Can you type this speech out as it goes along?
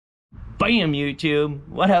Bam, YouTube.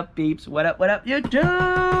 What up, peeps? What up, YouTube?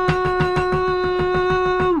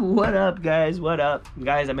 What up, guys? What up?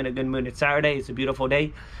 Guys, I'm in a good mood. It's Saturday. It's a beautiful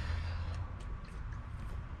day.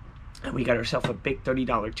 And we got ourselves a big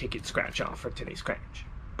 $30 ticket scratch off for today's scratch.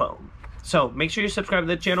 Boom. So, make sure you subscribe to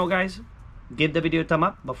the channel, guys. Give the video a thumb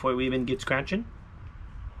up before we even get scratching.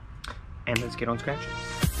 And let's get on scratching.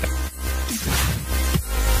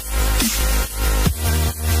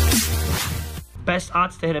 Best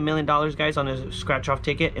odds to hit $1 million, guys, on a scratch-off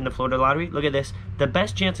ticket in the Florida lottery. Look at this. The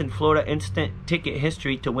best chance in Florida instant ticket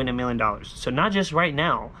history to win $1 million. So not just right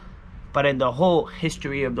now, but in the whole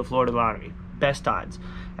history of the Florida lottery. Best odds.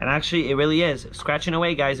 And actually, it really is. Scratching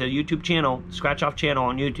Away, guys, a YouTube channel, scratch-off channel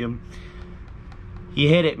on YouTube. He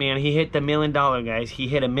hit it, man. He hit the $1 million, guys. He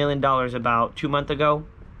hit $1 million about 2 months ago.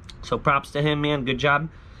 So props to him, man. Good job.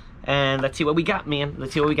 And let's see what we got, man.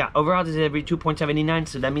 Let's see what we got. Overall, this is every 2.79,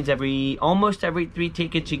 so that means almost every 3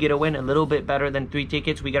 tickets you get a win. A little bit better than 3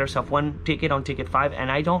 tickets. We got ourselves 1 ticket on ticket 5,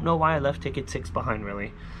 and I don't know why I left ticket 6 behind,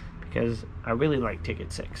 really, because I really like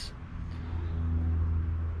ticket 6.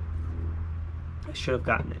 I should have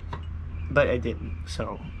gotten it, but I didn't.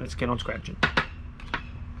 So let's get on scratching.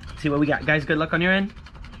 See what we got, guys. Good luck on your end,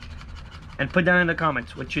 and put down in the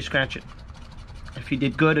comments what you're scratching, if you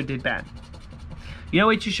did good or did bad. You know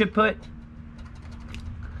what you should put?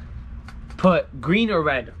 Put green or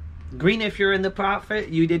red. Green if you're in the profit,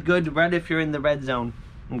 you did good. Red if you're in the red zone.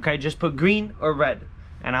 Okay, just put green or red,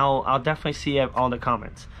 and I'll definitely see all the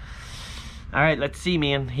comments. All right, let's see,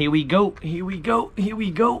 man. Here we go. Here we go. Here we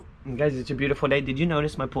go. And guys, it's a beautiful day. Did you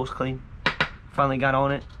notice my pool's clean? Finally got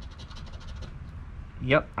on it.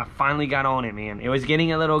 Yep, I finally got on it, man. It was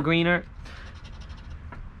getting a little greener,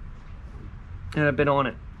 and I've been on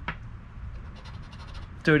it.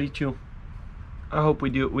 32. I hope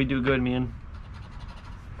we do good, man.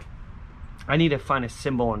 I need to find a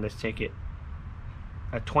symbol on this ticket.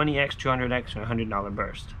 A 20x, 200x, or $100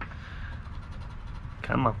 burst.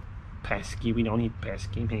 Come on, pesky. We don't need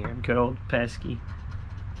pesky, man. Good old pesky.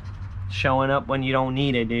 Showing up when you don't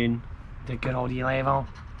need it, dude. The good old level.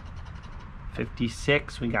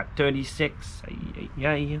 56. We got 36.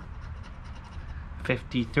 Yeah.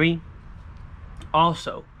 53.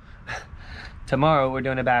 Also, tomorrow we're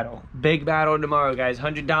doing a battle. Big battle tomorrow, guys.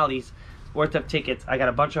 $100 worth of tickets. I got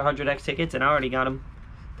a bunch of 100x tickets and I already got them.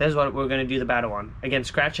 This is what we're going to do the battle on. Again,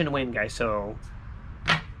 scratch and win, guys. So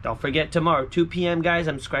don't forget tomorrow, 2 p.m., guys.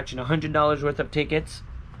 I'm scratching $100 worth of tickets.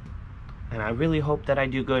 And I really hope that I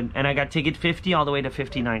do good. And I got ticket 50 all the way to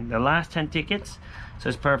 59. The last 10 tickets. So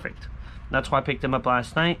it's perfect. That's why I picked them up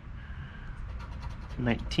last night.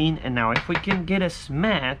 19. And now if we can get a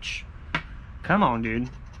smatch. Come on, dude.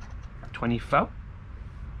 24.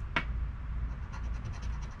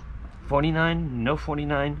 49. No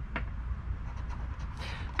 49.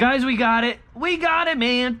 Guys, we got it. We got it,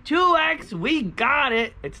 man. 2x. We got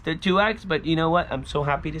it. It's the 2x, but you know what? I'm so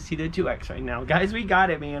happy to see the 2x right now. Guys, we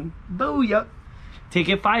got it, man. Booyah.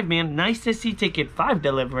 Ticket 5, man. Nice to see ticket 5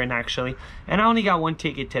 delivering, actually. And I only got 1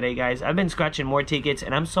 ticket today, guys. I've been scratching more tickets,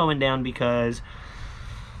 and I'm slowing down because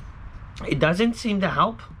it doesn't seem to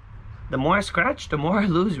help. The more I scratch, the more I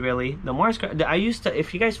lose, really. The more I scratch, I used to,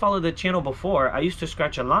 if you guys follow the channel before, I used to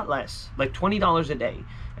scratch a lot less, like $20 a day.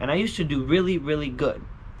 And I used to do really, really good.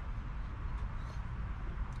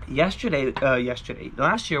 Last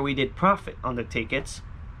year we did profit on the tickets.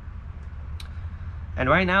 And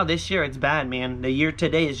right now, this year, it's bad, man. The year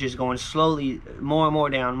today is just going slowly, more and more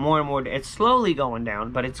down, more and more. It's slowly going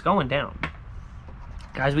down, but it's going down.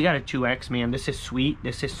 Guys, we got a 2x, man. This is sweet.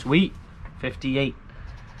 This is sweet. 58.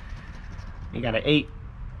 We got an 8.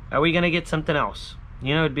 Are we going to get something else?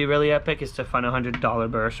 You know, it'd be really epic is to find a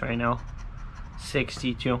 $100 burst right now.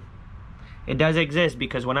 62. It does exist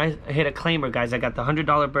because when I hit a claimer, guys, I got the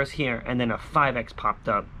 $100 burst here, and then a 5x popped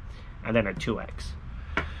up, and then a 2x.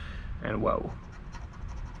 And whoa.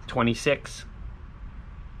 26.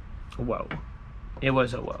 Whoa. It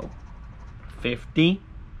was a whoa. 50.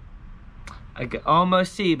 I could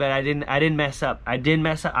almost see, but I didn't mess up. I did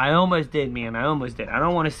mess up. I almost did, man. I almost did. I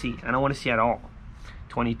don't want to see. I don't want to see at all.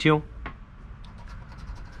 22.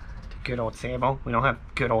 Good old Sable. We don't have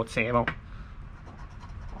good old Sable.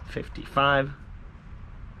 55.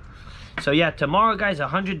 So yeah, tomorrow, guys,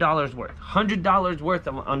 $100 worth. $100 worth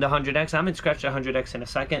on the 100x. I'm gonna scratch the 100x in a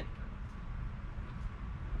second.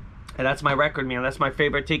 And that's my record, man. That's my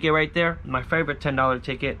favorite ticket right there. My favorite $10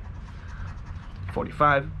 ticket.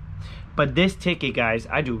 45. But this ticket, guys,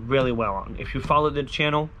 I do really well on. If you follow the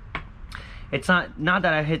channel, it's not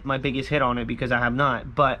that I hit my biggest hit on it, because I have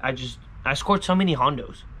not, but I scored so many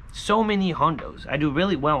hondos. So many hondos. I do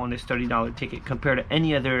really well on this $30 ticket compared to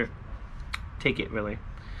any other ticket, really.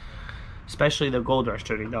 Especially the Gold Rush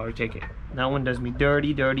 $30 ticket. That one does me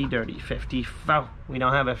dirty, dirty, dirty. 54. We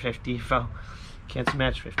don't have a 54. Can't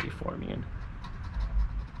match 54, man.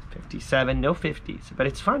 57, no 50s. But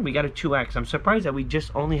it's fine, we got a 2x. I'm surprised that we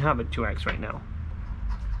just only have a 2x right now.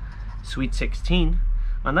 Sweet 16.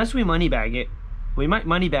 Unless we money bag it. We might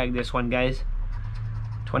money bag this one, guys.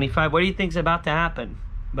 25. What do you think's about to happen?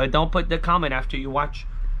 But don't put the comment after you watch.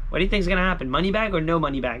 What do you think's gonna happen? Money bag or no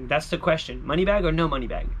money bag? That's the question. Money bag or no money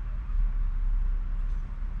bag?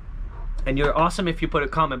 And you're awesome if you put a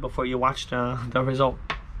comment before you watch the result.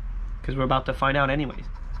 Because we're about to find out anyways.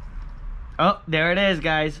 Oh, there it is,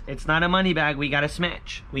 guys. It's not a money bag. We got a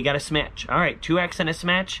smash. We got a smash. Alright, 2x and a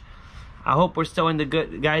smash. I hope we're still in the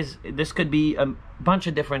good. Guys, this could be a bunch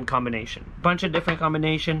of different combination.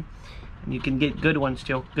 And you can get good ones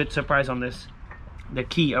still. Good surprise on this. The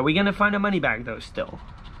key. Are we going to find a money bag, though, still?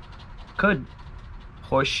 Could.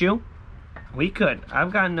 Horseshoe? We could.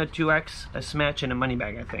 I've gotten a 2x, a smash, and a money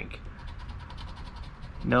bag, I think.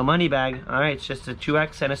 No money bag. Alright, it's just a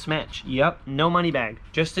 2x and a smash. Yep, no money bag.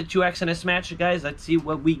 Just a 2x and a smash, guys. Let's see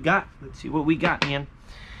what we got. Let's see what we got, man.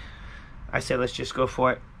 I say let's just go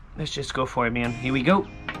for it. Let's just go for it, man. Here we go.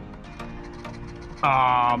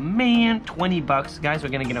 Aw, man. 20 bucks. Guys, we're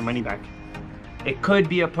going to get our money back. It could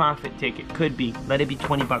be a profit ticket. Could be. Let it be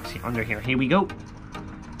 20 bucks under here. Here we go.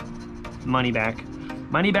 Money back.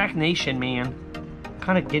 Money back nation, man.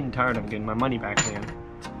 Kind of getting tired of getting my money back, man.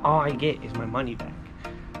 All I get is my money back.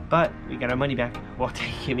 But we got our money back. Well,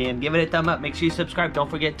 thank you, man. Give it a thumb up. Make sure you subscribe. Don't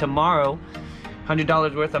forget, tomorrow,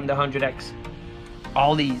 $100 worth of the 100x.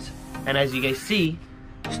 All these. And as you guys see,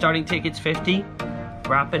 starting tickets 50.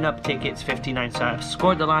 Wrapping up tickets 59. So I've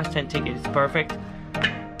scored the last 10 tickets. It's perfect.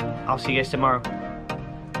 I'll see you guys tomorrow.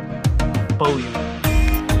 Boom.